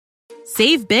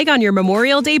Save big on your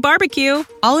Memorial Day barbecue,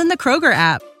 all in the Kroger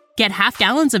app. Get half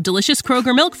gallons of delicious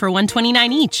Kroger milk for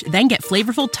 $1.29 each. Then get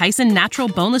flavorful Tyson natural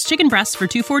boneless chicken breasts for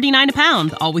 $2.49 a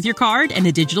pound, all with your card and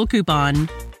a digital coupon.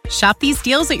 Shop these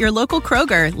deals at your local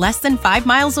Kroger, less than 5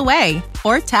 miles away.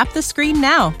 Or tap the screen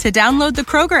now to download the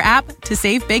Kroger app to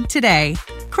save big today.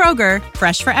 Kroger,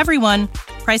 fresh for everyone.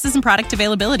 Prices and product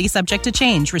availability subject to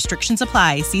change. Restrictions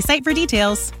apply. See site for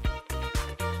details.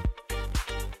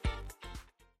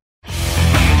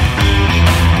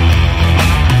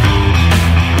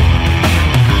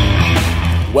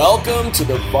 Welcome to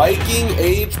the Viking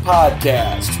Age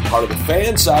Podcast, part of the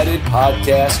Fan-Sided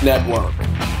Podcast Network.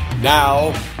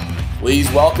 Now, please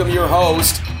welcome your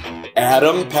host,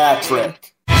 Adam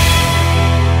Patrick.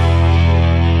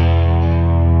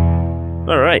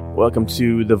 All right, welcome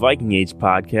to the Viking Age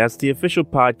Podcast, the official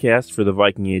podcast for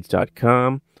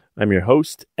thevikingage.com. I'm your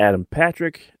host, Adam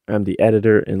Patrick. I'm the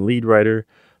editor and lead writer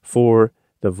for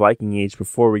the Viking Age.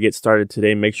 Before we get started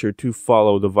today, make sure to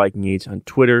follow the Viking Age on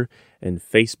Twitter and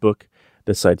Facebook.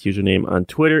 The site's username on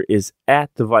Twitter is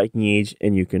 @TheVikingAge,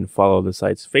 and you can follow the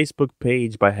site's Facebook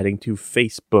page by heading to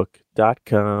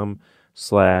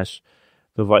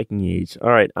facebook.com/TheVikingAge. All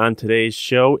right, on today's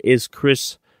show is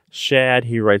Chris Schad.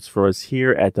 He writes for us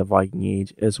here at the Viking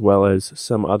Age, as well as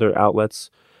some other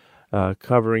outlets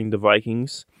covering the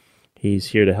Vikings. He's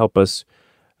here to help us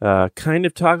kind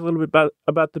of talk a little bit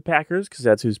about the Packers, because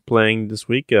that's who's playing this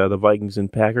week, the Vikings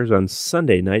and Packers on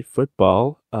Sunday Night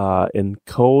Football in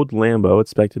cold Lambeau.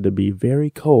 Expected to be very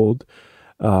cold,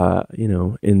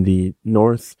 in the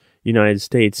North United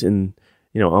States in,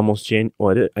 almost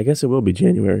I guess it will be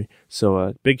January.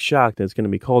 So big shock that it's going to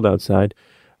be cold outside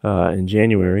in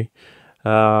January.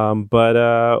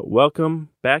 But welcome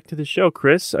back to the show,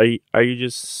 Chris. Are you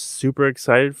just super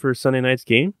excited for Sunday night's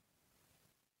game?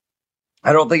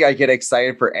 I don't think I get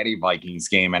excited for any Vikings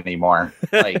game anymore.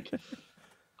 Like,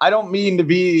 I don't mean to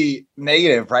be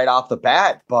negative right off the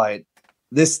bat, but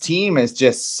this team has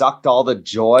just sucked all the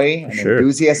joy and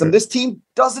enthusiasm. Sure. This team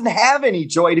doesn't have any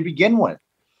joy to begin with.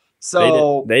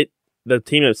 So the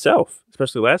team itself,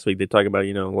 especially last week, they talk about,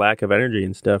 lack of energy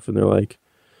and stuff, and they're like,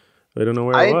 they don't know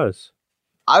where it was.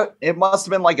 It must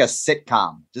have been like a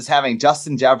sitcom, just having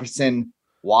Justin Jefferson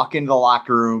walk into the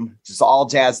locker room, just all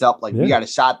jazzed up, like we got a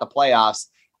shot at the playoffs,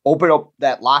 open up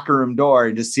that locker room door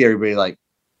and just see everybody like,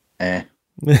 eh.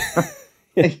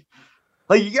 Like,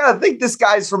 you got to think this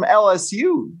guy's from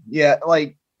LSU. Yeah,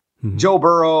 like Joe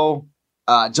Burrow,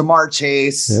 Jamar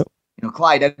Chase,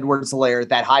 Clyde Edwards-Helaire,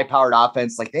 that high-powered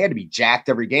offense, like they had to be jacked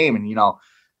every game. And,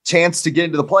 chance to get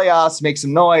into the playoffs, make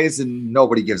some noise, and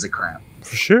nobody gives a crap.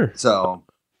 For sure. So,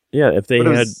 yeah, if they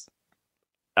had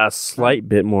a slight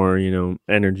bit more,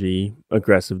 energy,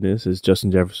 aggressiveness, as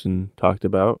Justin Jefferson talked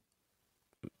about,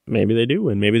 maybe they do,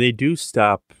 and maybe they do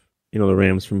stop, the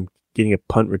Rams from getting a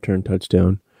punt return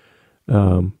touchdown.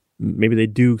 Maybe they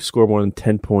do score more than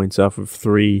 10 points off of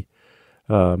 3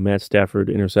 Matt Stafford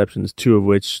interceptions, 2 of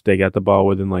which they got the ball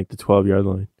within like the 12-yard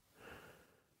line.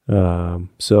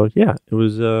 So yeah, it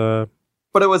was.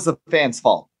 But it was the fans'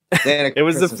 fault. It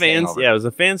was the fans. Yeah, it was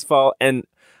the fans' fault, and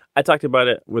I talked about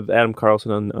it with Adam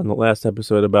Carlson on the last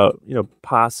episode about,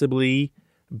 possibly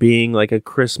being like a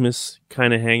Christmas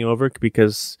kind of hangover,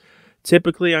 because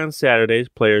typically on Saturdays,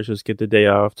 players just get the day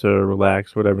off to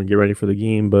relax, whatever, and get ready for the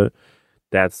game. But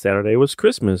that Saturday was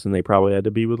Christmas, and they probably had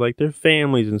to be with like their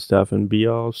families and stuff and be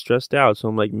all stressed out. So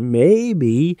I'm like,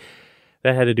 maybe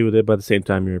that had to do with it. But at the same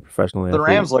time, you're a professional athlete. The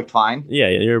Rams looked fine. Yeah,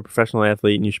 you're a professional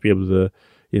athlete, and you should be able to,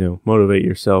 motivate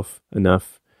yourself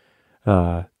enough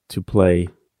to play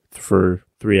for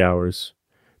 3 hours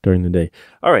during the day.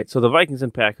 All right, so the Vikings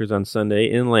and Packers on Sunday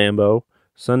in Lambeau,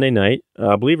 Sunday night.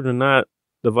 Believe it or not,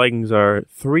 the Vikings are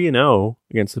 3-0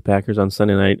 against the Packers on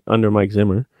Sunday night under Mike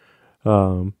Zimmer.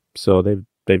 So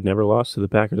they've never lost to the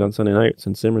Packers on Sunday night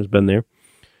since Zimmer's been there.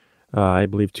 I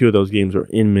believe 2 of those games are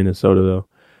in Minnesota, though.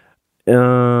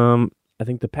 I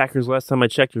think the Packers, last time I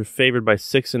checked, were favored by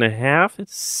 6.5. It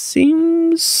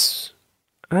seems,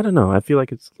 I don't know. I feel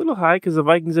like it's a little high because the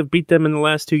Vikings have beat them in the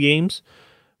last 2 games,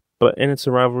 and it's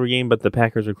a rivalry game. But the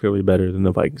Packers are clearly better than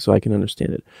the Vikings, so I can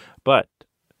understand it. But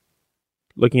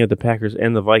looking at the Packers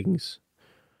and the Vikings,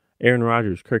 Aaron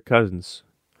Rodgers, Kirk Cousins,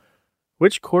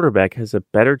 which quarterback has a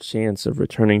better chance of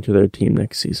returning to their team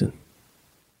next season?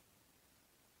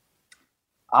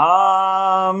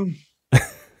 I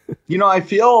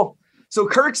feel so.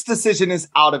 Kirk's decision is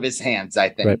out of his hands, I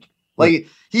think. Right. Like,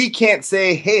 he can't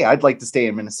say, hey, I'd like to stay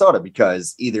in Minnesota,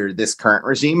 because either this current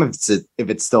regime, if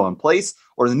it's still in place,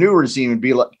 or the new regime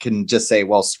can just say,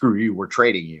 well, screw you, we're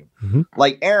trading you. Mm-hmm.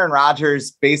 Like Aaron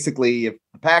Rodgers, basically, if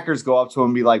the Packers go up to him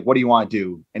and be like, what do you want to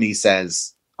do? And he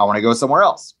says, I want to go somewhere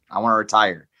else. I want to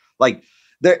retire. Like,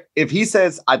 if he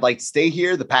says, I'd like to stay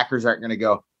here, the Packers aren't going to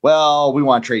go, well, we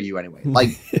want to trade you anyway. Like,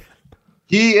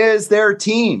 he is their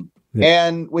team. Yeah.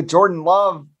 And with Jordan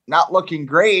Love not looking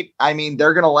great, I mean,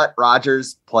 they're going to let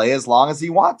Rodgers play as long as he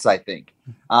wants, I think.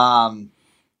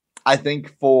 I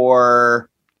think for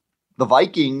the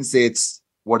Vikings, it's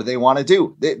what do they want to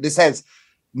do? This has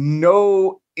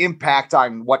no impact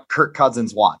on what Kirk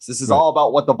Cousins wants. This is all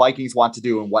about what the Vikings want to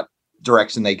do and what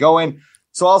direction they go in.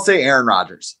 So I'll say Aaron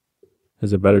Rodgers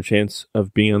has a better chance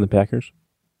of being on the Packers.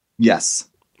 Yes.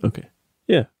 Okay.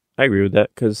 Yeah, I agree with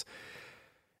that because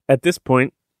at this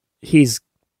point, he's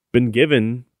been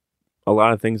given a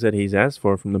lot of things that he's asked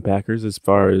for from the Packers as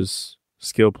far as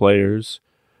skill players,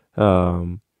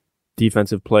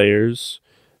 defensive players.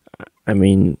 I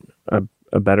mean,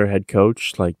 a better head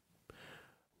coach. Like,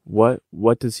 what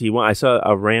does he want? I saw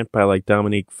a rant by like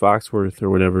Dominique Foxworth or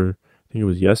whatever. I think it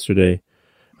was yesterday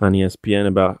on ESPN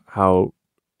about how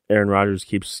Aaron Rodgers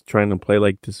keeps trying to play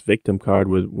like this victim card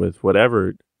with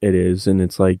whatever it is, and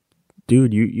it's like,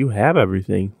 dude, you have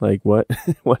everything. Like, what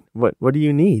do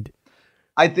you need?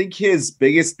 I think his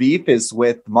biggest beef is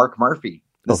with Mark Murphy,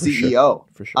 the CEO.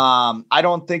 For sure. I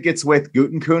don't think it's with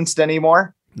Gutekunst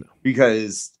anymore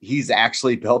because he's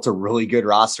actually built a really good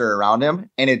roster around him,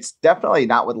 and it's definitely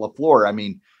not with LaFleur. I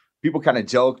mean, people kind of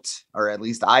joked, or at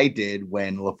least I did,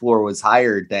 when LaFleur was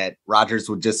hired, that Rodgers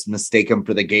would just mistake him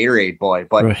for the Gatorade boy.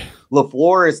 But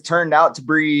LaFleur has turned out to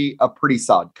be a pretty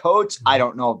solid coach. I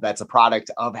don't know if that's a product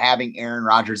of having Aaron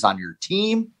Rodgers on your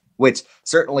team, which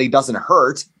certainly doesn't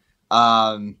hurt.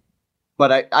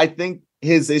 But I think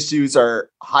his issues are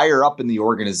higher up in the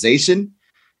organization.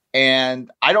 And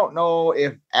I don't know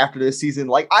if after this season,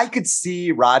 like, I could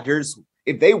see Rodgers,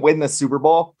 if they win the Super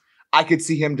Bowl, I could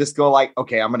see him just go like,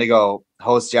 okay, I'm going to go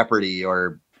host Jeopardy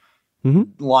or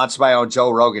launch my own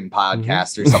Joe Rogan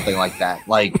podcast or something like that.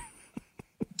 Like,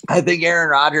 I think Aaron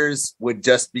Rodgers would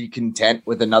just be content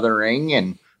with another ring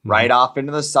and ride off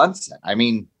into the sunset. I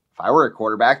mean, if I were a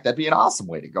quarterback, that'd be an awesome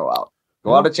way to go out.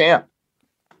 Go out a champ.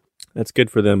 That's good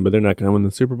for them, but they're not going to win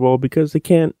the Super Bowl because they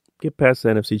can't get past the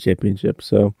NFC Championship.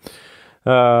 So,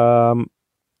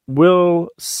 will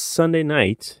Sunday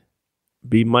night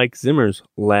be Mike Zimmer's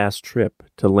last trip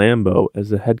to Lambeau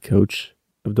as the head coach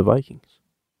of the Vikings?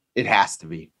 It has to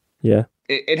be. Yeah.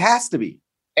 It has to be.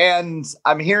 And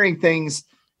I'm hearing things,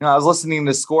 I was listening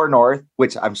to Score North,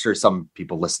 which I'm sure some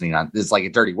people listening on is like a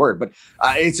dirty word, but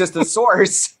it's just a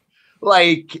source.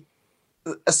 Like,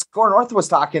 Score North was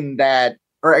talking that,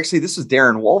 or actually this was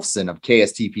Darren Wolfson of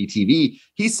KSTP TV.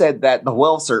 He said that the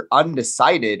Wolves are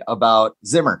undecided about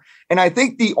Zimmer. And I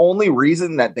think the only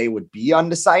reason that they would be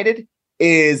undecided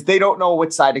is they don't know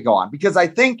which side to go on, because I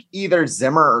think either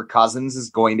Zimmer or Cousins is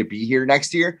going to be here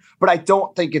next year, but I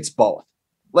don't think it's both.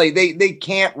 Like, they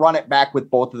can't run it back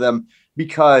with both of them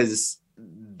because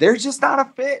they're just not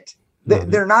a fit.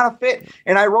 They're not a fit.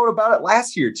 And I wrote about it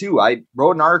last year too. I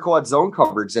wrote an article at Zone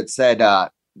Coverage that said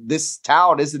this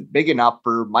town isn't big enough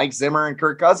for Mike Zimmer and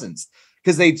Kirk Cousins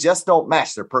because they just don't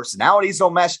mesh. Their personalities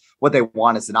don't mesh. What they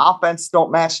want as an offense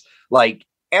don't mesh. Like,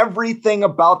 everything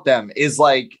about them is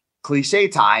like cliche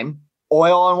time,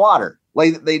 oil and water.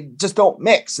 Like, they just don't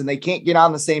mix and they can't get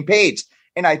on the same page.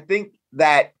 And I think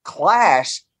that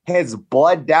clash has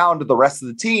bled down to the rest of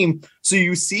the team. So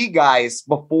you see guys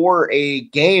before a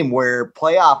game where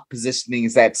playoff positioning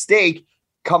is at stake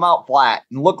come out flat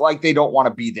and look like they don't want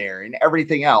to be there and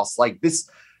everything else. Like, this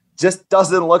just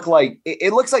doesn't look like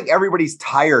it looks like everybody's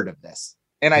tired of this.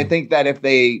 And I think that if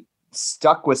they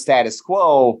stuck with status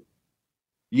quo,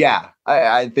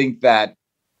 I think that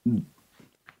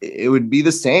it would be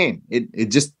the same.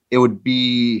 It would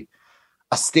be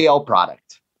a stale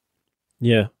product.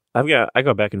 Yeah. I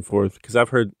go back and forth because I've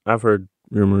heard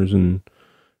rumors and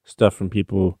stuff from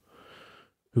people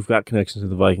who've got connections to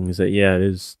the Vikings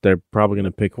that they're probably going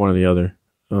to pick one or the other,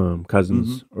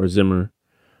 Cousins or Zimmer,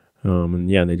 and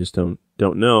they just don't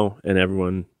know, and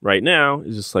everyone right now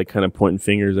is just like kind of pointing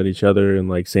fingers at each other and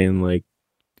like saying like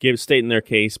stating their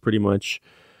case pretty much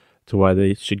to why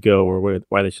they should go or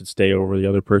why they should stay over the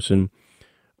other person.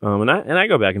 And I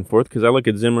go back and forth because I look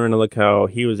at Zimmer and I look how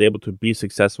he was able to be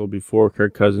successful before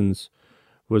Kirk Cousins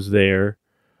was there.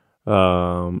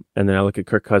 And then I look at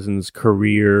Kirk Cousins'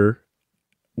 career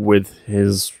with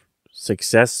his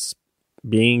success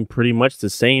being pretty much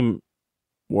the same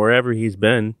wherever he's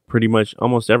been, pretty much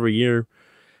almost every year,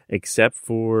 except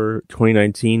for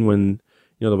 2019 when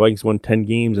the Vikings won 10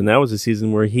 games, and that was a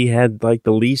season where he had like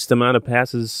the least amount of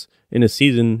passes in a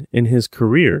season in his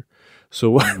career. So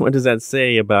what does that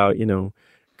say about,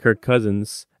 Kirk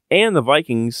Cousins? And the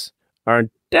Vikings are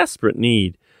in desperate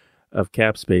need of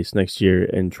cap space next year,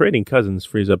 and trading Cousins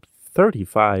frees up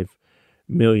 $35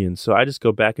 million. So I just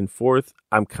go back and forth.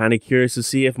 I'm kind of curious to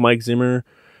see if Mike Zimmer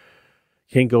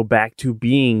can go back to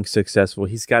being successful.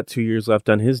 He's got 2 years left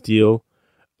on his deal.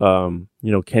 Can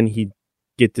he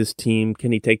get this team?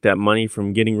 Can he take that money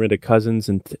from getting rid of Cousins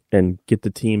and get the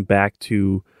team back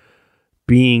to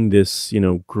being this,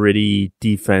 gritty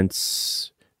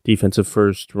defensive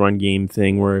first run game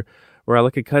thing where I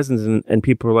look at Cousins and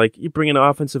people are like, you bring an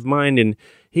offensive mind and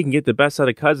he can get the best out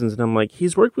of Cousins. And I'm like,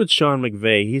 he's worked with Sean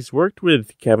McVay. He's worked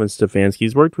with Kevin Stefanski.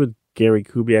 He's worked with Gary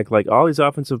Kubiak, like all these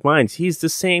offensive minds. He's the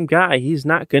same guy. He's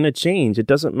not going to change. It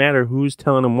doesn't matter who's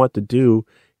telling him what to do.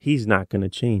 He's not going to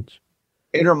change.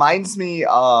 It reminds me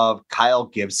of Kyle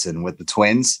Gibson with the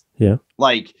Twins. Yeah.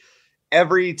 Like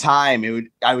every time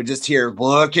I would just hear,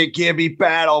 look at Gibby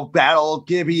battle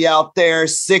Gibby out there,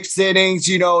 6 innings.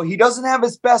 He doesn't have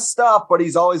his best stuff, but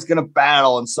he's always going to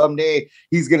battle. And someday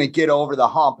he's going to get over the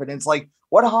hump. And it's like,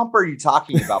 what hump are you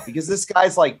talking about? Because this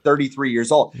guy's like 33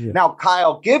 years old. Yeah. Now,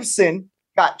 Kyle Gibson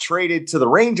got traded to the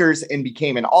Rangers and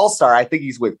became an all-star. I think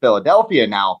he's with Philadelphia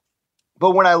now.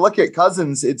 But when I look at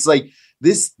Cousins, it's like,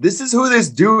 this is who this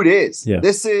dude is. Yeah.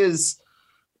 This is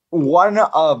one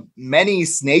of many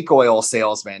snake oil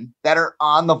salesmen that are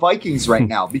on the Vikings right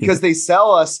now because they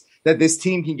sell us that this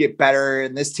team can get better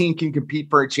and this team can compete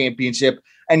for a championship.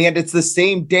 And yet it's the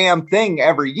same damn thing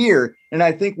every year. And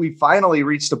I think we finally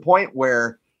reached a point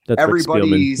where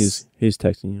everybody's he's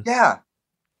texting you. Yeah.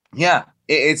 Yeah.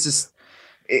 It's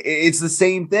the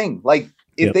same thing. Like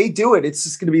if they do it, it's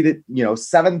just going to be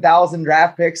 7,000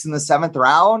 draft picks in the 7th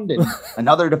round and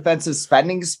another defensive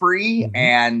spending spree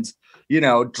and,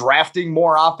 drafting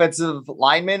more offensive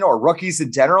linemen or rookies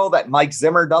in general that Mike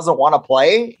Zimmer doesn't want to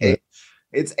play.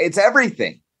 It's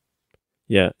everything.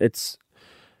 Yeah.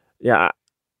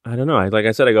 I don't know. Like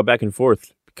I said, I go back and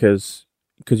forth because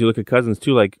you look at Cousins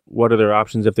too. Like, what are their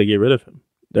options if they get rid of him?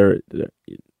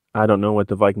 I don't know what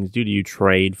the Vikings do. Do you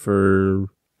trade for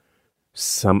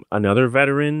another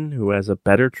veteran who has a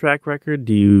better track record?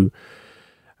 Do you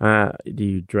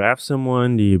draft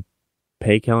someone? Do you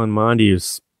pay Kellen Mond? Do you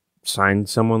sign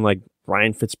someone like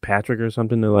Ryan Fitzpatrick or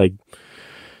something to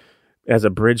as a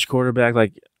bridge quarterback?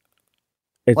 Like,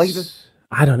 it's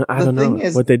I don't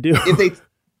know what they do.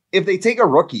 If they take a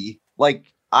rookie,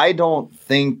 I don't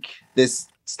think this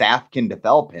staff can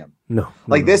develop him. No.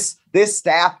 This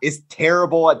staff is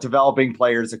terrible at developing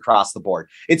players across the board.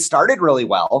 It started really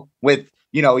well with,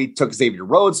 he took Xavier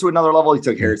Rhodes to another level. He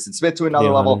took Harrison Smith to another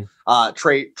level.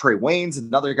 Trey Wayne's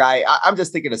another guy. I'm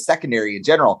just thinking of secondary in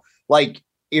general.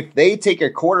 If they take a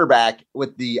quarterback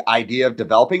with the idea of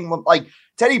developing,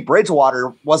 Teddy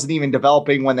Bridgewater wasn't even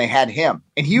developing when they had him,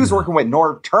 and he was working with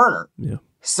Norv Turner. Yeah.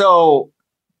 So,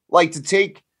 to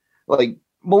take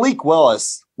Malik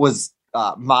Willis was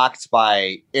mocked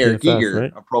by Eric Eager,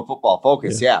 right? A Pro Football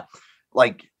Focus. Yeah.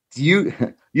 Do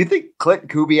you think Clint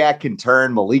Kubiak can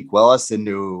turn Malik Willis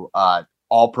into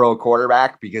all-pro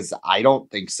quarterback? Because I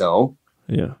don't think so.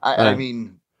 Yeah. I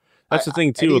mean, that's the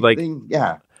thing too.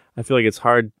 I feel like it's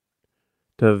hard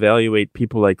to evaluate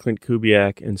people like Clint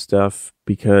Kubiak and stuff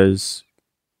because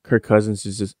Kirk Cousins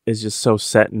is just so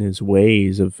set in his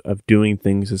ways of doing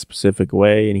things a specific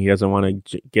way, and he doesn't want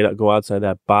to go outside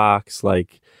that box.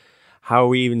 How are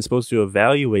we even supposed to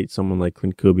evaluate someone like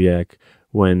Clint Kubiak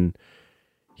when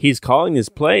he's calling his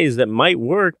plays that might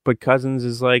work, but Cousins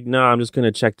is like, no, I'm just going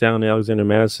to check down Alexander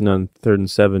Madison on 3rd and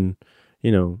 7,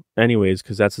 anyways,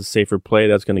 because that's a safer play.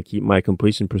 That's going to keep my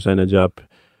completion percentage up.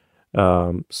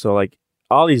 So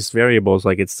all these variables,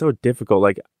 it's so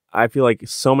difficult. I feel like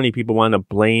so many people want to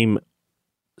blame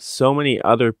so many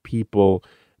other people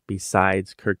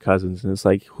besides Kirk Cousins. And it's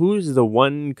who's the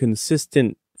one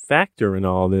consistent factor in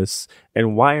all this?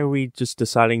 And why are we just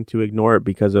deciding to ignore it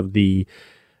because of the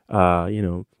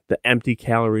empty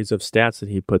calories of stats that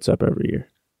he puts up every year?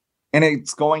 And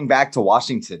it's going back to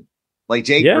Washington.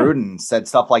 Jake Gruden said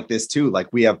stuff like this too.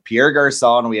 We have Pierre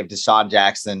Garçon, we have Deshaun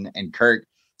Jackson and Kirk.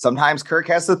 Sometimes Kirk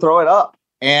has to throw it up.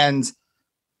 And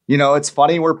it's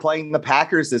funny we're playing the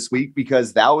Packers this week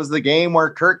because that was the game where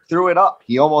Kirk threw it up.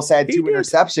 He almost had 2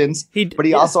 interceptions, but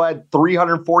he also had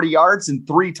 340 yards and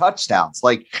 3 touchdowns.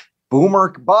 Boomer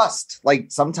bust.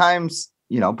 Sometimes,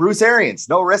 Bruce Arians,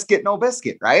 no risk it, no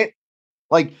biscuit, right?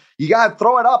 You got to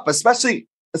throw it up, especially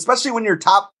when your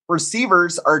top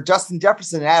receivers are Justin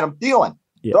Jefferson and Adam Thielen.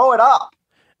 Yeah. Throw it up.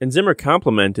 And Zimmer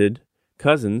complimented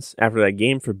Cousins after that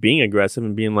game for being aggressive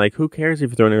and being like, who cares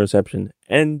if you throw an interception?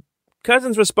 And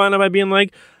Cousins responded by being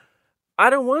like,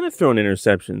 I don't want to throw an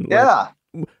interception. Yeah.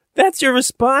 That's your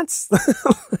response?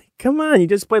 Come on. You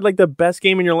just played the best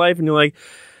game in your life and you're like,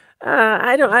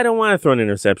 I don't want to throw an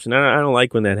interception. I don't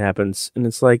like when that happens. And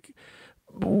it's like,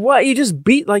 what? You just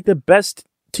beat like the best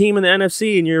team in the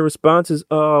NFC, and your response is,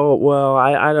 oh, well,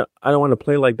 I don't want to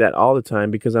play like that all the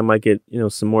time because I might get,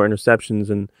 some more interceptions,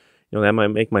 and that might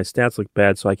make my stats look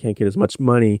bad, so I can't get as much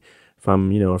money if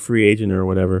I'm, a free agent or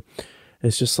whatever.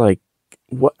 It's just like,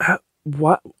 what?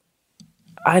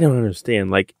 I don't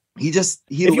understand. Like, if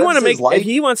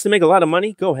he wants to make a lot of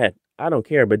money, go ahead. I don't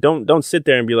care, but don't sit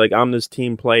there and be like, I'm this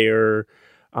team player,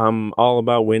 I'm all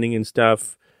about winning and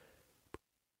stuff,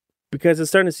 because it's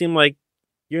starting to seem like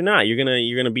you're not. You're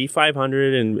gonna be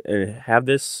 500 and have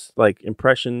this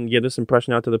impression, give this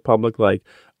impression out to the public, like,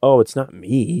 oh, it's not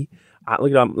me.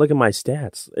 Look at my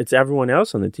stats. It's everyone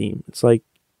else on the team. It's like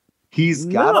he's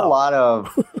got a lot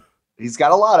of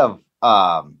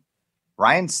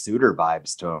Ryan Suter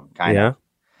vibes to him, kind of.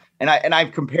 And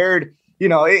I've compared.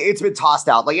 It's been tossed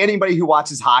out. Like, anybody who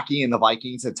watches hockey and the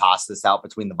Vikings have tossed this out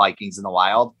between the Vikings and the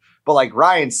Wild. But like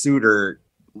Ryan Suter,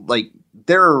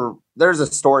 there's a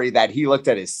story that he looked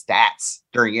at his stats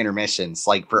during intermissions,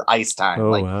 like for ice time.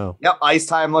 Oh, wow. Yep, ice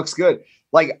time looks good.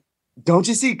 Like, don't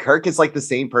you see Kirk is like the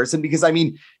same person? Because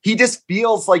he just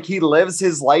feels like he lives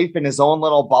his life in his own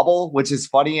little bubble, which is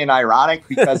funny and ironic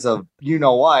because of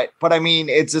what. But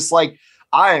it's just like,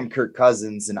 I am Kirk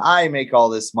Cousins and I make all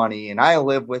this money and I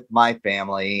live with my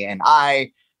family and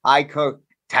I cook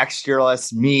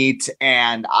textureless meat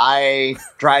and I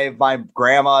drive my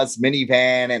grandma's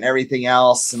minivan and everything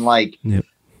else. And yep.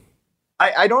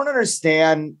 I don't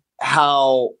understand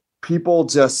how people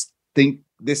just think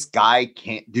this guy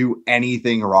can't do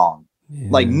anything wrong. Yeah.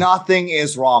 Like, nothing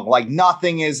is wrong. Like,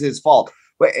 nothing is his fault.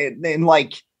 And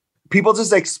people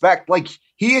just expect,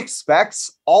 he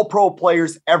expects all pro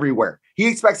players everywhere. He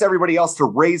expects everybody else to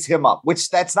raise him up, which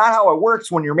that's not how it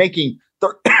works when you're making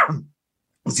 $35,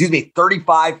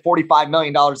 $45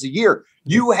 million a year.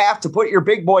 You have to put your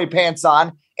big boy pants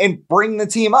on and bring the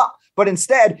team up. But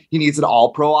instead, he needs an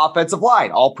all-pro offensive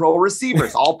line, all-pro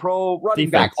receivers, all-pro running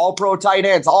back, all-pro tight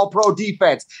ends, all-pro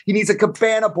defense. He needs a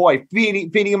cabana boy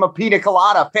feeding him a pina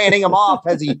colada, fanning him off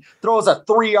as he throws a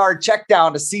 3-yard check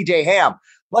down to CJ Ham.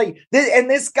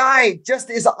 This guy just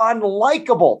is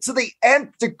unlikable to the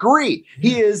nth degree.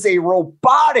 He is a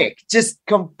robotic, just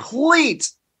complete.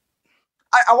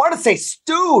 I want to say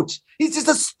stooge. He's just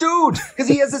a stooge because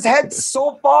he has his head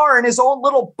so far in his own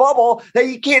little bubble that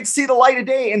he can't see the light of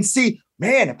day and see,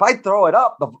 man, if I throw it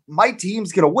up, my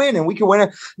team's going to win and we can win it.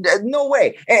 No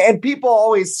way. And people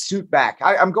always shoot back.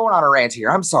 I'm going on a rant here.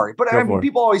 I'm sorry. But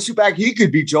people always shoot back. He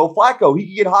could be Joe Flacco. He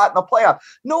could get hot in the playoff.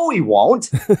 No, he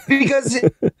won't, because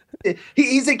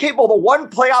he's incapable. The one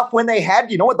playoff win they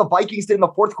had, you know what the Vikings did in the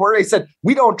fourth quarter? They said,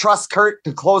 we don't trust Kurt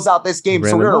to close out this game,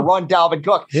 so we're going to run Dalvin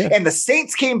Cook. Yeah. And the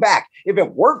Saints came back. If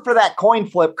it weren't for that coin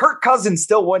flip, Kirk Cousins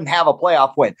still wouldn't have a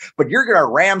playoff win. But you're going to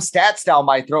ram stats down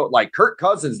my throat like Kirk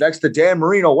Cousins next to Dan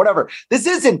Marino, whatever. This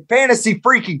isn't fantasy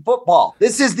freaking football.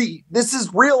 This is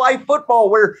real life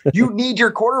football where you need your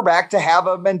quarterback to have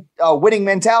a winning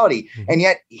mentality. And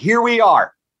yet here we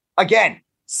are again,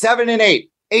 7-8.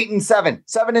 8-7,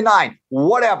 7-9,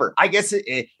 whatever. I guess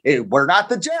we're not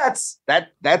the Jets.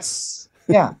 That's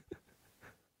yeah.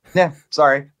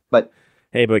 Sorry, but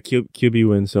hey, but QB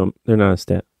wins, so they're not a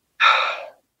stat.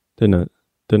 They're not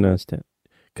a stat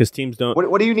because teams don't.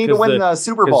 What do you need to win the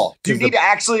Super Bowl? Do you need to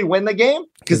actually win the game?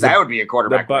 Because that would be a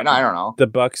quarterback win. I don't know. The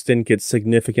Bucs didn't get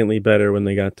significantly better when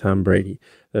they got Tom Brady.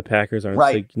 The Packers aren't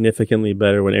significantly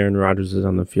better when Aaron Rodgers is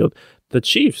on the field. The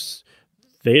Chiefs.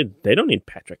 They don't need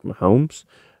Patrick Mahomes.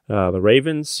 The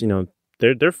Ravens,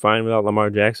 they're fine without Lamar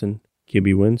Jackson.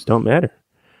 QB wins don't matter.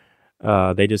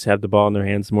 They just have the ball in their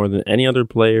hands more than any other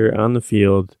player on the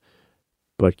field.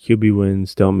 But QB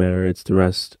wins don't matter. It's the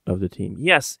rest of the team.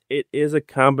 Yes, it is a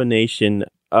combination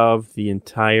of the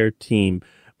entire team,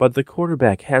 but the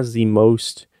quarterback has the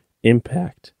most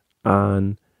impact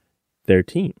on their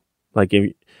team. Like,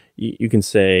 if you can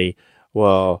say,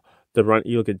 well,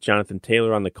 you look at Jonathan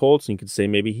Taylor on the Colts, and you could say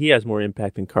maybe he has more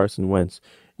impact than Carson Wentz.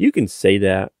 You can say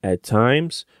that at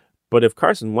times, but if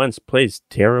Carson Wentz plays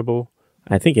terrible,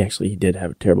 I think actually he did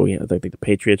have a terrible game, like the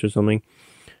Patriots or something,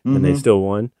 and they still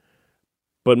won.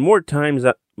 But more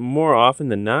often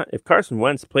than not, if Carson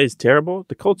Wentz plays terrible,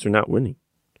 the Colts are not winning.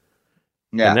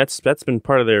 Yeah, and that's been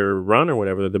part of their run or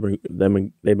whatever.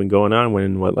 They've been going on,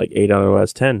 winning 8 out of the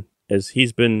last 10, as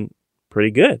he's been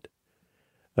pretty good.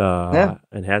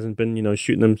 And hasn't been,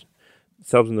 shooting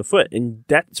themselves in the foot, and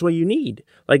that's what you need.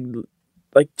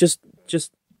 Just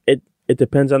it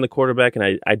depends on the quarterback,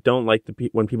 and I don't like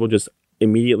when people just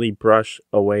immediately brush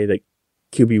away that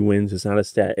QB wins is not a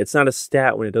stat. It's not a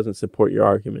stat when it doesn't support your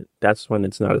argument. That's when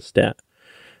it's not a stat.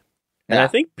 And I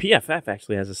think PFF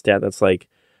actually has a stat that's like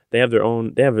they have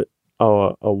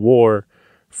a war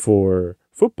for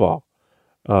football.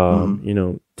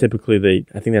 Typically they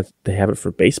have it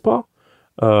for baseball.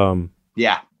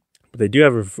 But they do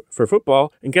have it for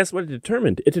football. And guess what it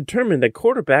determined? It determined that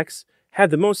quarterbacks had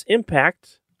the most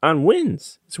impact on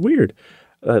wins. It's weird.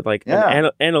 An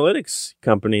analytics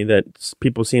company that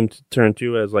people seem to turn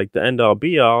to as like the end-all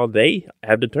be-all, they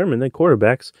have determined that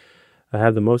quarterbacks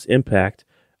have the most impact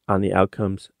on the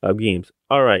outcomes of games.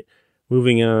 All right,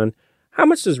 moving on. How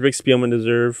much does Rick Spielman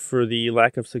deserve for the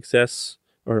lack of success,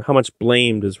 or how much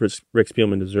blame does Rick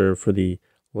Spielman deserve for the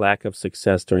lack of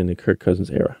success during the Kirk Cousins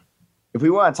era? If we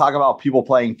want to talk about people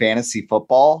playing fantasy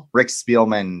football, Rick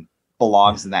Spielman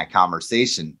belongs in that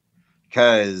conversation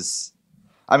because,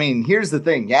 I mean, here's the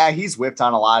thing. Yeah, he's whipped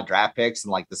on a lot of draft picks,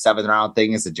 and like the 7th round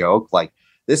thing is a joke. Like,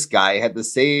 this guy had the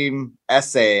same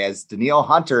essay as Danielle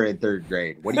Hunter in 3rd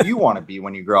grade. What do you want to be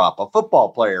when you grow up? A football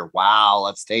player. Wow,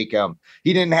 let's take him.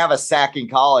 He didn't have a sack in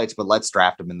college, but let's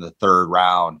draft him in the 3rd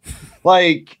round.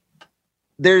 Like,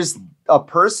 there's a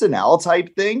personnel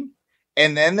type thing,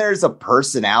 and then there's a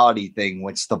personality thing,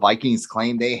 which the Vikings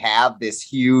claim they have this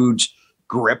huge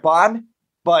grip on.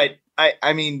 But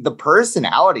I mean, the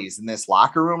personalities in this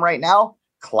locker room right now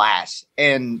clash.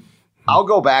 And I'll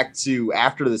go back to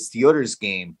after the Steelers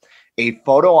game, a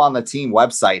photo on the team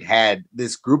website had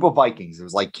this group of Vikings. It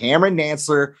was like Cameron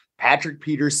Dantzler, Patrick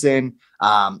Peterson.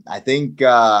 I think, they're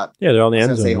all in the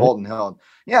end zone. Holton Hill.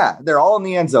 Yeah, they're all in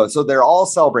the end zone. So they're all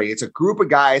celebrating. It's a group of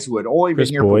guys who had only been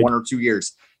here for 1 or 2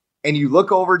 years. And you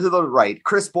look over to the right.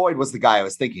 Chris Boyd was the guy I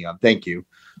was thinking of. Thank you.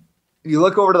 You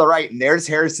look over to the right, and there's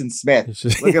Harrison Smith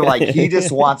looking like he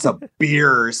just wants a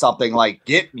beer or something. Like,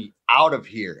 get me out of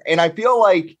here. And I feel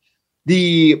like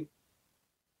the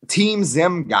Team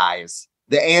Zim guys,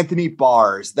 the Anthony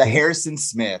Barrs, the Harrison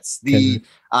Smiths, the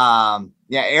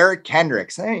Eric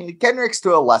Kendricks, Kendricks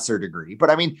to a lesser degree,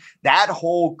 but I mean, that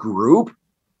whole group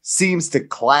seems to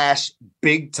clash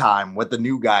big time with the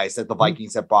new guys that the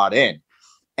Vikings have brought in.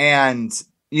 And,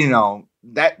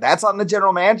 that's on the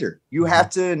general manager. You have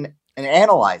to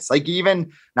analyze, like,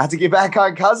 even not to get back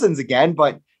on Cousins again,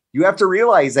 but you have to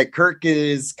realize that Kirk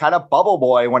is kind of bubble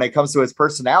boy when it comes to his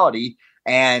personality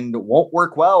and won't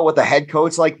work well with a head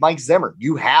coach like Mike Zimmer.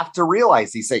 You have to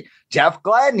realize these things. Jeff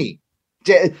Gladney.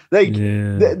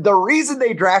 The reason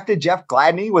they drafted Jeff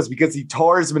Gladney was because he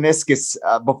tore his meniscus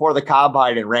before the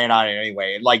combine and ran on it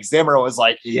anyway. And like Zimmer was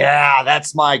like, yeah,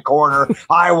 that's my corner.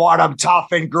 I want him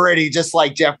tough and gritty, just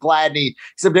like Jeff Gladney.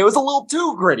 Except it was a little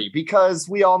too gritty because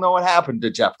we all know what happened to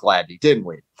Jeff Gladney, didn't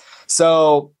we?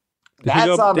 So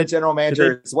that's on the general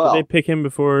manager as well. Did they pick him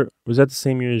before? Was that the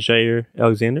same year as Jair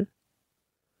Alexander?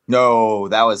 No,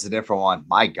 that was a different one.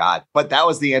 My God. But that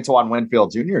was the Antoine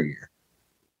Winfield Jr. year.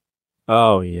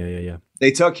 Oh, yeah.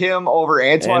 They took him over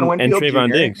Antoine Winfield and Trayvon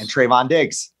Jr. Diggs. And Trayvon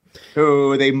Diggs,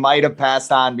 who they might have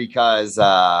passed on because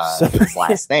his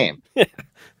last name.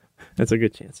 That's a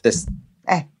good chance. But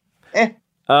yeah.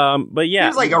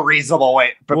 Seems like a reasonable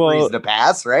reason to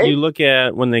pass, right? You look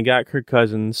at when they got Kirk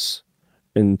Cousins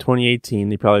in 2018,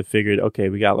 they probably figured, okay,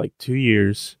 we got like 2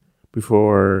 years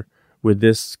before with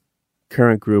this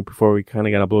current group before we kind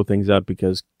of got to blow things up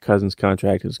because Cousins'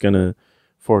 contract is going to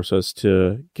force us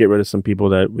to get rid of some people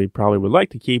that we probably would like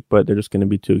to keep, but they're just going to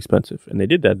be too expensive. And they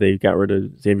did that. They got rid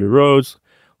of Xavier Rhodes,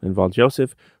 Linval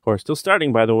Joseph, who are still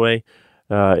starting, by the way,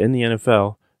 in the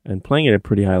NFL and playing at a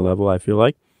pretty high level, I feel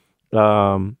like.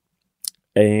 And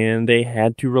they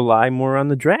had to rely more on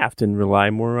the draft and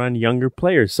rely more on younger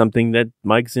players, something that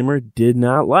Mike Zimmer did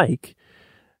not like.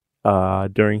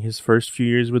 During his first few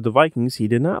years with the Vikings, he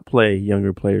did not play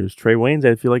younger players. Trey Waynes,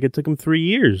 I feel like it took him 3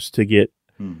 years to get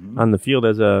on the field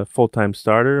as a full-time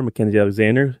starter. Mackenzie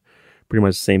Alexander, pretty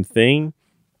much the same thing.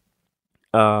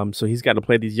 So he's got to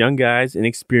play these young guys,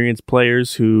 inexperienced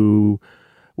players who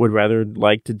would rather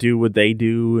like to do what they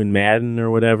do in Madden or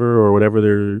whatever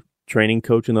their training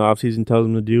coach in the offseason tells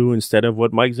them to do instead of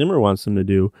what Mike Zimmer wants them to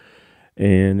do.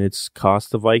 And it's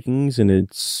cost the Vikings, and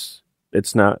it's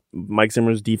not, Mike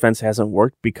Zimmer's defense hasn't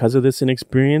worked because of this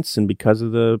inexperience and because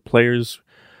of the players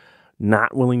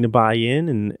not willing to buy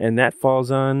in, and that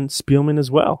falls on Spielman as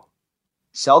well.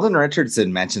 Sheldon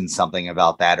Richardson mentioned something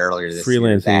about that earlier this year.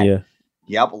 Freelancing,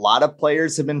 Yep, a lot of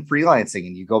players have been freelancing,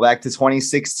 and you go back to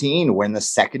 2016 when the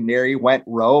secondary went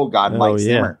rogue on Mike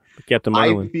Zimmer. Captain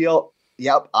Marlin.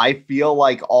 I feel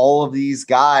like all of these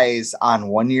guys on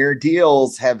 1-year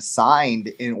deals have signed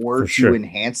in order to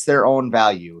enhance their own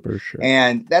value. For sure.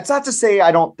 And that's not to say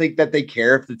I don't think that they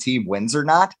care if the team wins or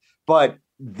not, but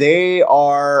they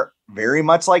are very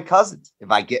much like Cousins.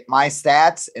 If I get my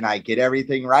stats and I get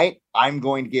everything right, I'm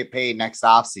going to get paid next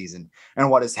offseason. And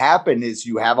what has happened is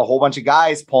you have a whole bunch of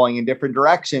guys pulling in different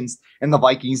directions, and the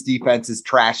Vikings defense is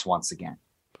trash once again.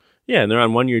 Yeah, and they're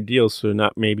on 1-year deals, so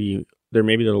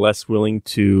they're less willing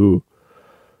to,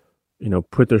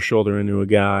 put their shoulder into a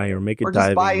guy or make a or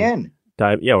just buy in.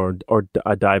 Or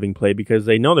a diving play because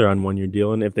they know they're on 1-year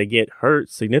deal, and if they get hurt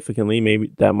significantly,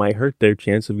 maybe that might hurt their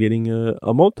chance of getting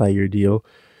a multi-year deal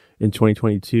in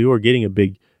 2022 or getting a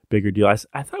bigger deal. I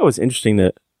thought it was interesting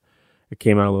that it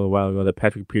came out a little while ago that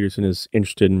Patrick Peterson is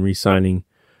interested in re-signing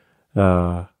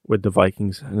with the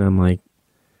Vikings, and I'm like,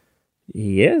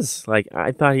 he is. Like,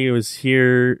 I thought he was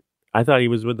here. I thought he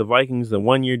was with the Vikings, the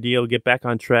 1-year deal, get back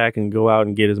on track and go out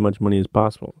and get as much money as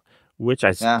possible, which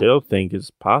I still think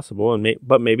is possible.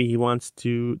 But maybe he wants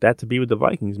that to be with the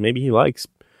Vikings. Maybe he likes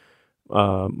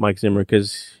Mike Zimmer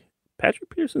because Patrick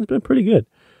Peterson's been pretty good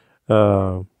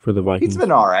for the Vikings. He's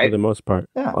been all right for the most part.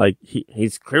 Yeah. Like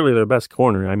he's clearly their best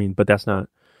corner. I mean, but that's not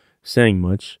saying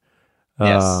much.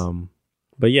 Yes.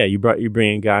 But yeah, you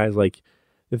bring in guys like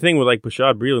the thing with like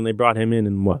Bashad Breeland, they brought him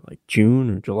in what, like June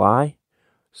or July.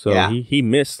 So he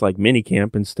missed like mini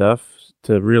camp and stuff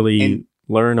to really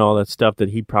learn all that stuff that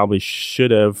he probably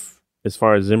should have as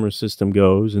far as Zimmer's system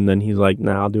goes. And then he's like,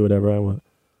 nah, I'll do whatever I want.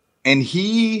 And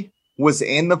he was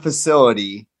in the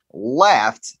facility,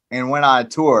 left, and went on a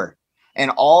tour.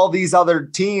 And all these other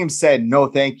teams said, no,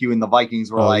 thank you. And the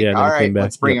Vikings were all right,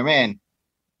 let's bring him in.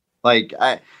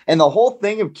 And the whole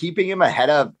thing of keeping him ahead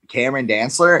of Cameron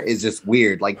Dantzler is just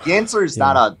weird. Like, Dantzler's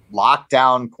not a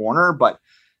lockdown corner, but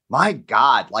my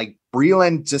God, like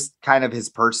Breeland, just kind of his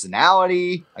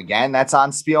personality. Again, that's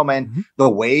on Spielman. Mm-hmm. The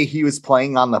way he was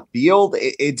playing on the field,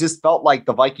 it just felt like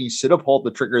the Vikings should have pulled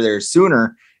the trigger there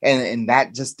sooner. And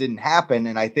that just didn't happen.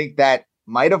 And I think that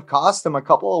might have cost him a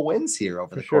couple of wins here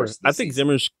over the course of the season.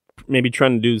 Zimmer's maybe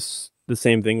trying to do the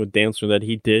same thing with Dantzler that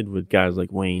he did with guys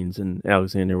like Waynes and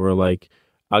Alexander, where like,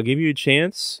 I'll give you a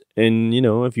chance, and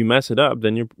if you mess it up,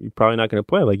 then you're probably not going to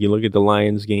play. Like, you look at the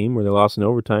Lions game where they lost in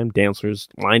overtime, Dantzler's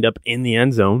lined up in the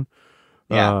end zone.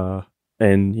 Yeah.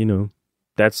 And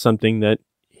that's something that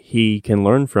he can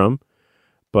learn from,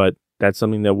 but that's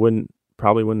something that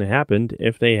probably wouldn't have happened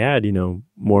if they had,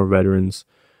 more veterans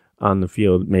on the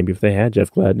field. Maybe if they had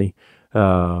Jeff Gladney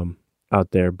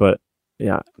out there, but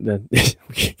yeah, we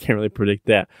can't really predict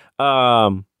that.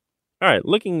 All right,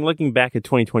 looking back at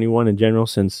 2021 in general,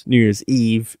 since New Year's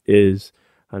Eve is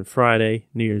on Friday,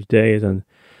 New Year's Day is on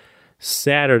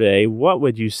Saturday, what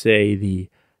would you say the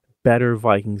better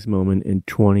Vikings moment in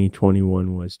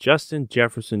 2021 was? Justin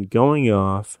Jefferson going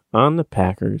off on the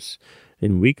Packers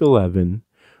in Week 11,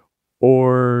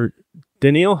 or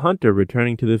Danielle Hunter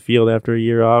returning to the field after a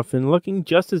year off and looking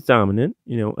just as dominant,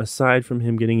 aside from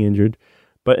him getting injured,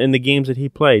 but in the games that he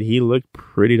played, he looked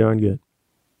pretty darn good.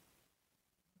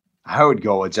 I would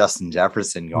go with Justin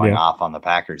Jefferson going off on the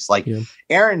Packers.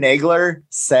 Aaron Nagler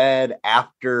said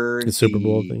after the Super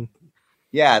Bowl thing.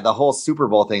 Yeah, the whole Super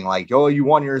Bowl thing, like, oh, you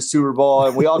won your Super Bowl.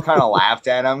 And we all kind of laughed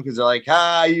at him because they're like,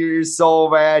 you're so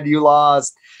mad you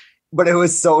lost. But it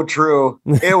was so true.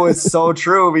 It was so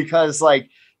true because, like,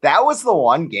 that was the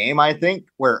one game, I think,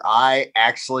 where I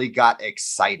actually got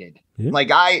excited.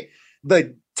 Yeah.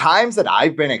 The times that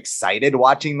I've been excited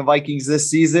watching the Vikings this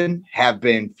season have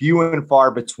been few and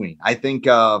far between. I think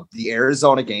of the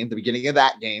Arizona game, the beginning of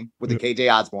that game with the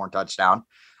KJ Osborne touchdown.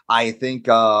 I think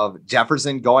of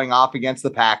Jefferson going off against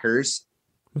the Packers.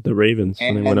 With the Ravens,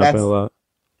 when they went up a lot.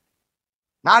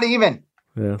 Not even.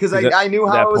 Yeah, because I knew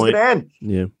how it was going to end.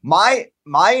 Yeah.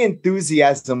 My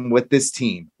enthusiasm with this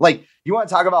team, like, you want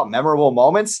to talk about memorable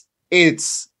moments?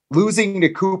 It's losing to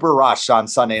Cooper Rush on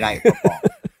Sunday Night Football.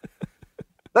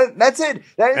 That's it.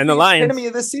 That is and the Lions. epitome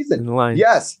of this season. And the Lions.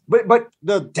 Yes, but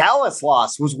the Dallas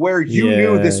loss was where you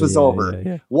knew this was over.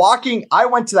 Yeah. I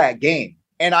went to that game,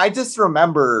 and I just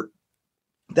remember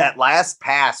that last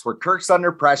pass where Kirk's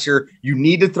under pressure. You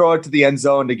need to throw it to the end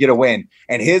zone to get a win,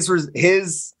 and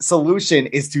his solution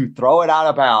is to throw it out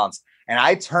of bounds. And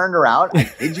I turned around. I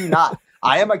kid you not.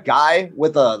 I am a guy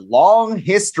with a long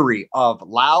history of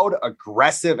loud,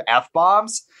 aggressive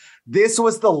F-bombs. This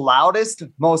was the loudest,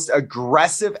 most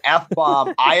aggressive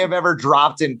F-bomb I have ever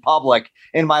dropped in public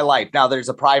in my life. Now, there's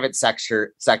a private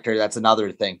sector. That's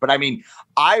another thing. But I mean,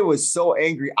 I was so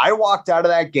angry. I walked out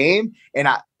of that game and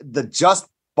the Just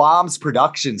Bombs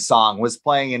production song was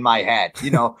playing in my head.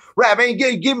 Rapping,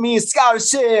 give me a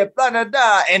scholarship, blah, blah,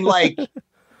 blah. And like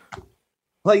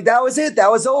that was it. That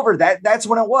was over. That's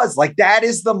when it was. Like, that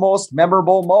is the most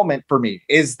memorable moment for me,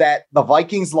 is that the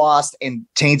Vikings lost and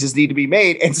changes need to be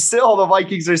made. And still the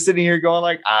Vikings are sitting here going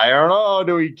like, I don't know.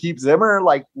 Do we keep Zimmer?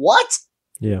 Like, what?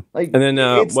 Yeah. Like, and then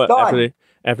it's done.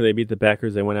 after they beat the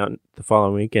Packers, they went out the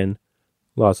following weekend,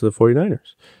 lost to the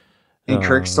 49ers. And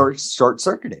Kirk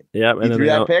short-circuited. Yeah, he threw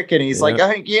that pick, and he's like,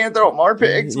 I can't throw more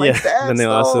picks. My stats, then they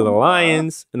lost to the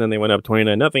Lions, and then they went up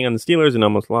 29-0 on the Steelers and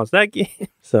almost lost that game.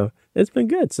 So it's been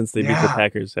good since they beat the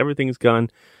Packers. Everything's gone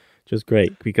just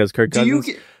great because Kirk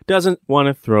Cousins doesn't want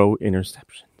to throw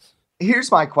interceptions.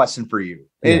 Here's my question for you,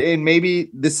 and maybe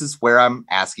this is where I'm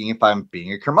asking if I'm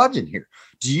being a curmudgeon here.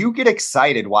 Do you get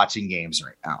excited watching games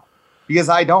right now? Because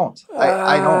I don't.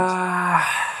 I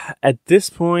don't. At this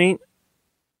point,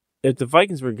 if the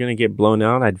Vikings were going to get blown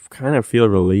out, I'd kind of feel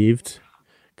relieved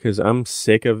because I'm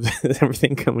sick of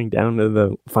everything coming down to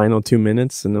the final 2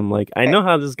 minutes. And I'm like, I know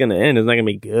how this is going to end. It's not going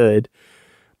to be good.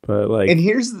 But like, and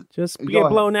just get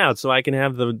blown out so I can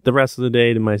have the rest of the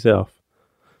day to myself.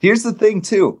 Here's the thing,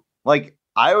 too. Like,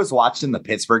 I was watching the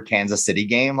Pittsburgh-Kansas City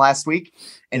game last week,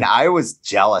 and I was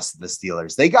jealous of the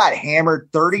Steelers. They got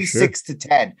hammered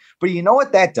 36-10. But you know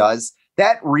what that does?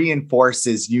 That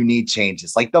reinforces you need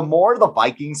changes. Like, the more the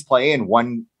Vikings play in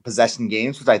one possession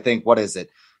games, which I think,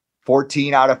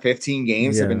 14 out of 15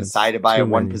 games have been decided by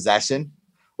one possession.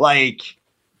 Like,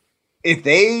 if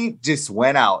they just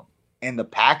went out and the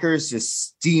Packers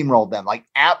just steamrolled them, like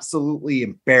absolutely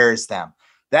embarrassed them,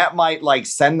 that might like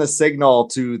send the signal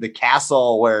to the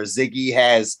castle where Ziggy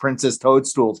has Princess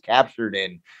Toadstools captured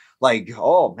in. Like,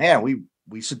 oh man,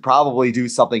 we should probably do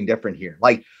something different here.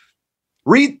 Like,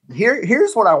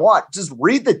 here's what I want. Just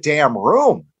read the damn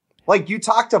room. Like, you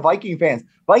talk to Viking fans.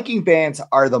 Viking fans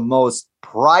are the most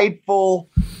prideful,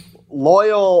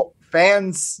 loyal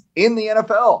fans in the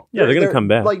NFL. Yeah, they're going to come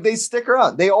back. Like, they stick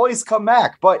around. They always come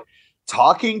back. But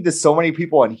talking to so many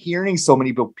people and hearing so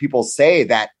many people say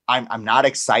that I'm not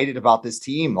excited about this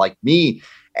team, like me,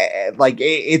 like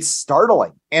it's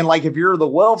startling. And like, if you're the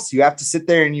Wolves, you have to sit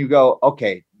there and you go,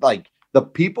 okay, like the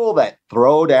people that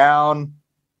throw down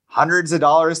hundreds of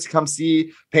dollars to come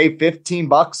see, pay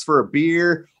 $15 for a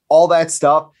beer, all that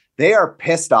stuff, they are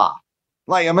pissed off.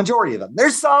 Like a majority of them.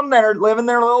 There's some that are living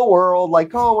their little world,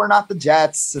 like, oh, we're not the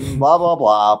Jets and blah, blah,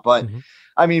 blah. But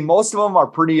I mean, most of them are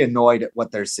pretty annoyed at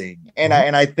what they're seeing. And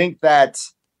I think that,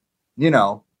 you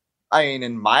know, I mean,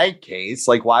 in my case,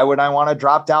 like, why would I want to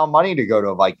drop down money to go to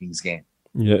a Vikings game?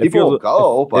 Yeah, people will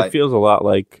go, but it feels a lot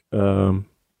like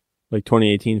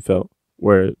 2018 felt,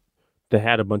 where they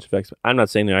had a bunch of I'm not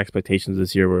saying their expectations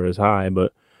this year were as high,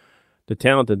 but the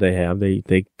talent that they have,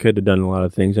 they could have done a lot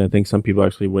of things. And I think some people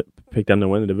actually picked them to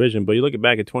win the division. But you look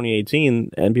back at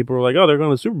 2018, and people were like, "Oh, they're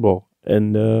going to the Super Bowl,"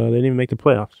 and they didn't even make the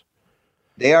playoffs.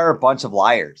 They are a bunch of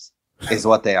liars, is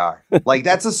what they are. Like,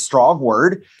 that's a strong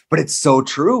word, but it's so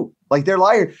true. Like, they're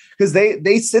liars because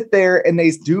they sit there and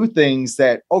they do things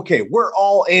that, okay, we're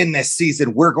all in this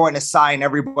season. We're going to sign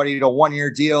everybody to 1-year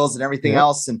deals and everything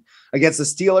else. And against the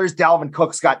Steelers, Dalvin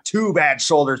Cook's got 2 bad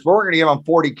shoulders, but we're going to give him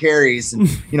 40 carries. And,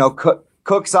 you know,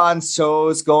 Cook's on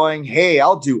shows going, hey,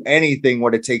 I'll do anything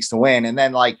what it takes to win. And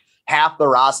then like half the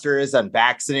roster is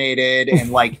unvaccinated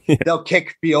and like they'll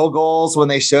kick field goals when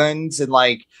they shouldn't. And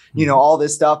like, you know, all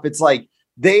this stuff. It's like,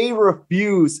 they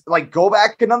refuse, like, go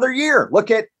back another year. Look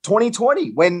at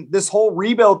 2020 when this whole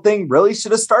rebuild thing really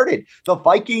should have started. The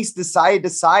Vikings decided to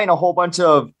sign a whole bunch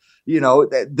of, you know,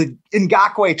 the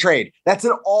Ngakoue trade. That's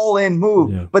an all-in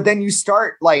move. Yeah. But then you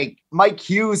start like Mike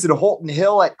Hughes and Holton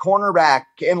Hill at cornerback,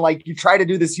 and like you try to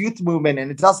do this youth movement and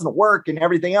it doesn't work and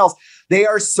everything else. They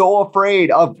are so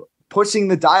afraid of pushing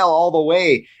the dial all the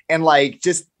way and like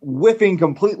just whiffing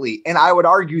completely. And I would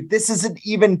argue this is an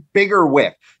even bigger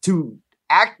whiff to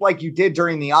act like you did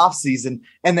during the offseason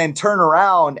and then turn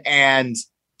around and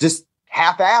just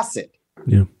half-ass it.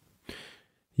 Yeah.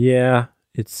 Yeah.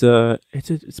 It's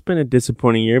been a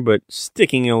disappointing year, but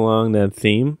sticking along that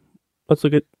theme, let's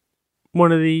look at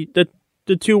one of the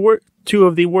two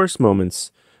of the worst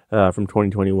moments from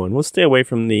 2021. We'll stay away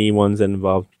from the ones that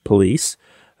involve police.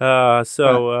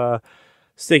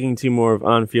 Sticking to more of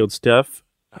on-field stuff.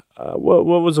 What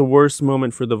was the worst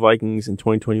moment for the Vikings in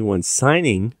 2021?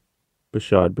 Signing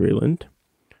Chad Breeland,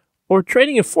 or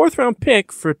trading a 4th-round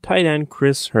pick for tight end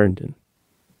Chris Herndon,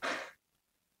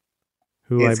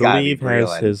 who I believe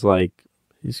has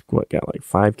he's got like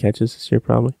 5 catches this year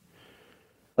probably.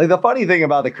 Like, the funny thing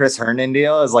about the Chris Herndon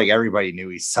deal is like everybody knew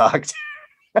he sucked.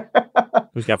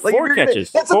 He's got 4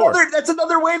 catches. That's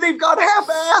another way they've got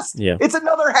half-assed. Yeah, it's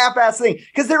another half-assed thing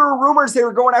because there were rumors they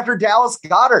were going after Dallas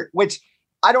Goedert, which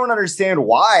I don't understand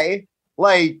why.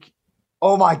 Like,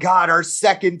 oh my God, our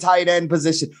second tight end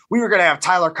position. We were going to have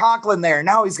Tyler Conklin there.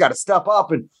 Now he's got to step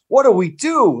up. And what do we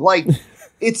do? Like,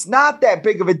 it's not that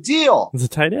big of a deal. It's a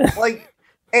tight end. Like,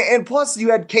 And plus,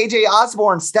 you had KJ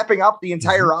Osborne stepping up the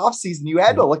entire offseason. You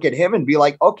had to look at him and be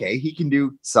like, okay, he can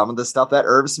do some of the stuff that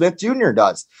Irv Smith Jr.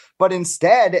 does. But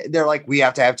instead, they're like, we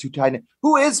have to have two tight ends.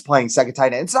 Who is playing second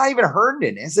tight end? It's not even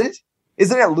Herndon, is it?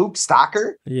 Isn't it Luke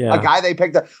Stocker? Yeah. A guy they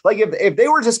picked up. Like, if they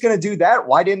were just going to do that,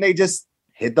 why didn't they just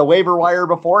hit the waiver wire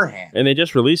beforehand? And they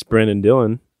just released Brandon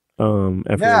Dillon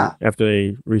after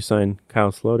they re-signed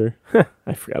Kyle Sloter.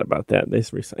 I forgot about that. They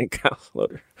re-signed Kyle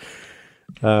Sloter.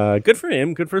 Good for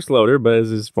him. Good for Sloter, but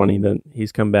it's funny that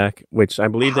he's come back, which I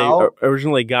believe they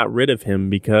originally got rid of him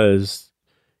because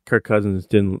Kirk Cousins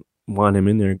didn't want him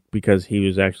in there because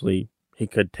he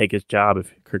could take his job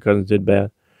if Kirk Cousins did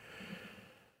bad.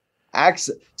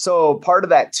 So part of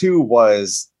that too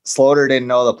was Sloter didn't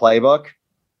know the playbook.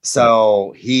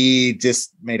 So he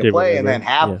just made a play, and then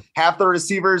half the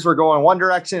receivers were going one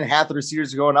direction, half the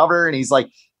receivers were going other, and he's like,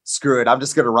 screw it, I'm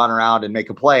just going to run around and make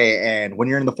a play. And when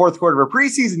you're in the fourth quarter of a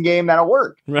preseason game, that'll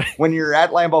work. Right. When you're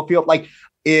at Lambeau Field, like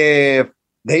if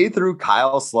they threw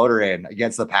Kyle Sloter in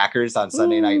against the Packers on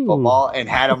Sunday Night Football and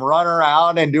had him run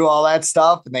around and do all that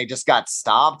stuff, and they just got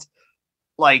stopped,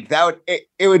 like that would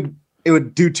it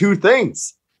would do two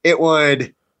things. It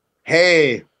would,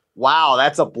 hey, wow,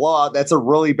 that's a blowout. That's a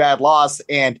really bad loss.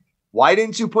 And why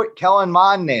didn't you put Kellen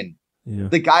Mond in? Yeah.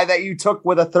 The guy that you took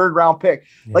with a third round pick,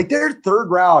 like their third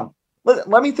round.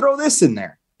 Let me throw this in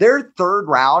there. Their third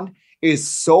round is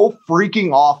so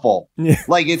freaking awful. Yeah.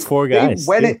 Like it's 4 guys.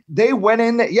 They went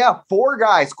in. Yeah. 4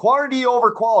 guys, quantity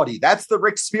over quality. That's the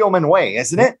Rick Spielman way,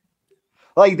 isn't it?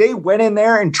 Like they went in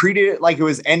there and treated it like it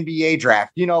was NBA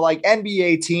draft. You know, like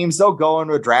NBA teams, they'll go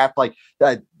into a draft. Like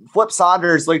Flip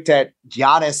Saunders looked at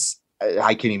Giannis.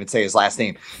 I can't even say his last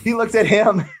name. He looked at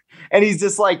him and he's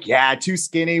just like, yeah, too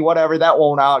skinny, whatever. That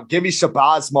won't out. Give me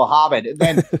Shabazz Muhammad. And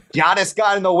then Giannis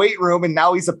got in the weight room and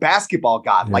now he's a basketball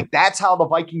god. Yeah. Like that's how the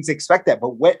Vikings expect that.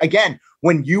 But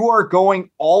when you are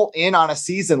going all in on a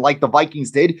season like the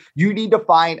Vikings did, you need to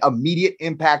find immediate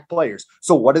impact players.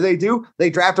 So what do? They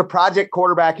draft a project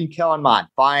quarterback in Kellen Mond.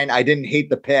 Fine. I didn't hate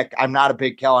the pick. I'm not a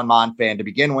big Kellen Mond fan to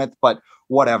begin with, but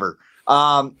whatever.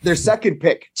 Their second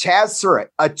pick, Chaz Surratt,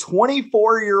 a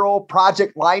 24-year-old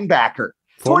project linebacker.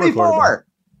 24.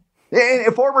 And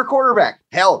a former quarterback.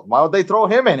 Hell, why would they throw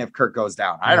him in if Kirk goes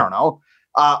down? I don't know.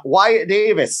 Wyatt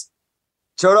Davis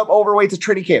showed up overweight to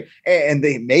Trinity camp. And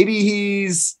maybe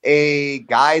he's a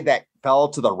guy that fell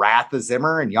to the wrath of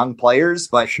Zimmer and young players,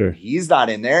 but he's not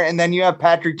in there. And then you have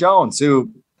Patrick Jones,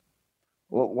 who,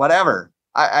 whatever.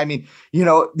 I mean, you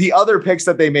know, the other picks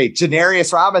that they made,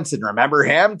 Janarius Robinson, remember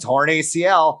him? Torn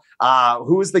ACL.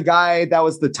 Who was the guy that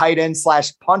was the tight end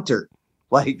 / punter?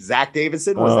 Like Zach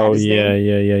Davidson, was that his name?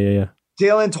 Yeah.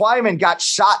 Jalen Twyman got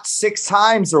shot 6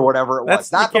 times or whatever it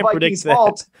was. Not the Vikings'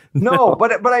 fault. No,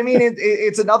 but I mean,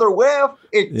 it's another whiff.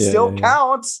 It still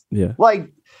counts. Yeah. Like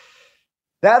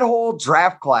that whole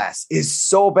draft class is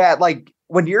so bad. Like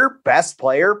when your best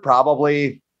player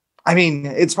probably, I mean,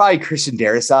 it's probably Christian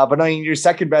Darrisaw, but I mean, your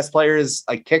second best player is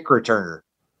a kick returner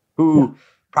who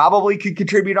probably could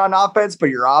contribute on offense, but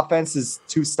your offense is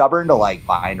too stubborn to like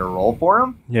find a role for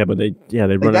him. Yeah, but they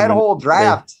run like that whole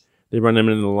draft. They run him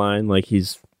into the line like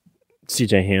he's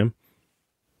CJ Ham.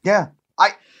 Yeah,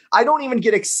 I don't even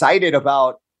get excited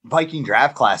about Viking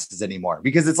draft classes anymore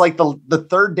because it's like the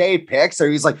third day picks, or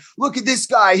he's like, look at this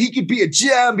guy, he could be a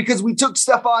gem because we took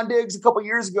Stephon Diggs a couple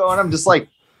years ago, and I'm just like,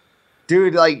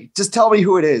 dude, like just tell me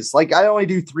who it is. Like I only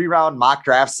do 3-round mock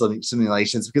draft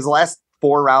simulations because the last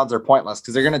 4 rounds are pointless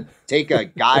because they're going to take a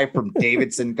guy from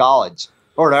Davidson College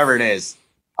or whatever it is.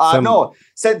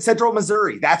 Central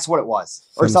Missouri. That's what it was,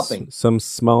 or something. Some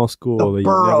small school that you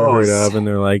never heard of, and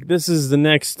they're like, "This is the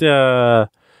next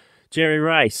Jerry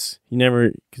Rice." You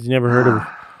never heard of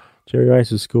Jerry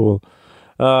Rice's school.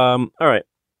 All right,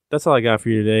 that's all I got for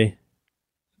you today.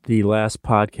 The last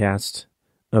podcast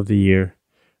of the year.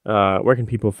 Where can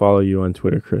people follow you on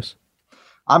Twitter, Chris?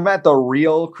 I'm at the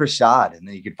real Chris Schad, and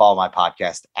then you can follow my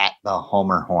podcast at the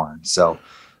Homer Horn. So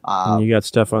you got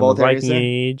stuff on the Viking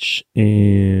Age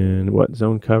and what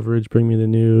zone coverage? Bring me the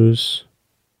news.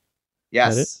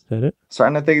 Yes. Is that it?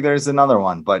 Starting to think there's another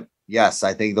one, but yes,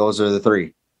 I think those are the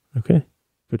 3. Okay.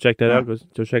 Go check that out.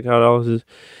 Go check out all of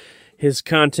his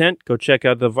content. Go check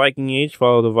out the Viking Age.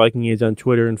 Follow the Viking Age on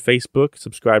Twitter and Facebook.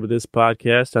 Subscribe to this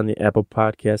podcast on the Apple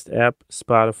Podcast app,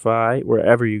 Spotify,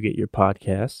 wherever you get your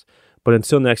podcasts. But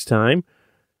until next time,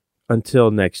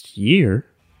 until next year,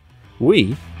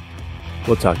 we'll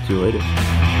talk to you later.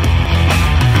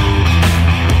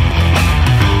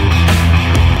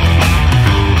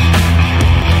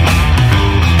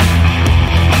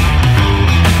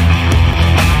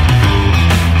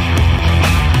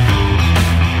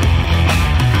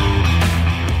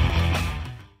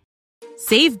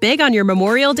 Save big on your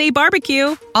Memorial Day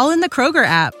barbecue, all in the Kroger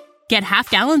app. Get half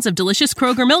gallons of delicious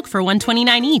Kroger milk for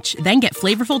 $1.29 each. Then get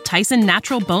flavorful Tyson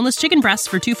natural boneless chicken breasts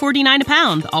for $2.49 a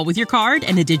pound, all with your card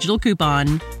and a digital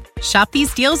coupon. Shop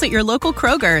these deals at your local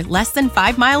Kroger, less than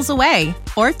 5 miles away.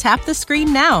 Or tap the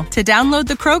screen now to download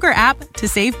the Kroger app to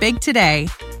save big today.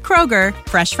 Kroger,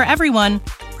 fresh for everyone.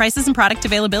 Prices and product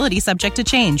availability subject to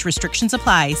change. Restrictions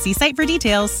apply. See site for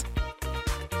details.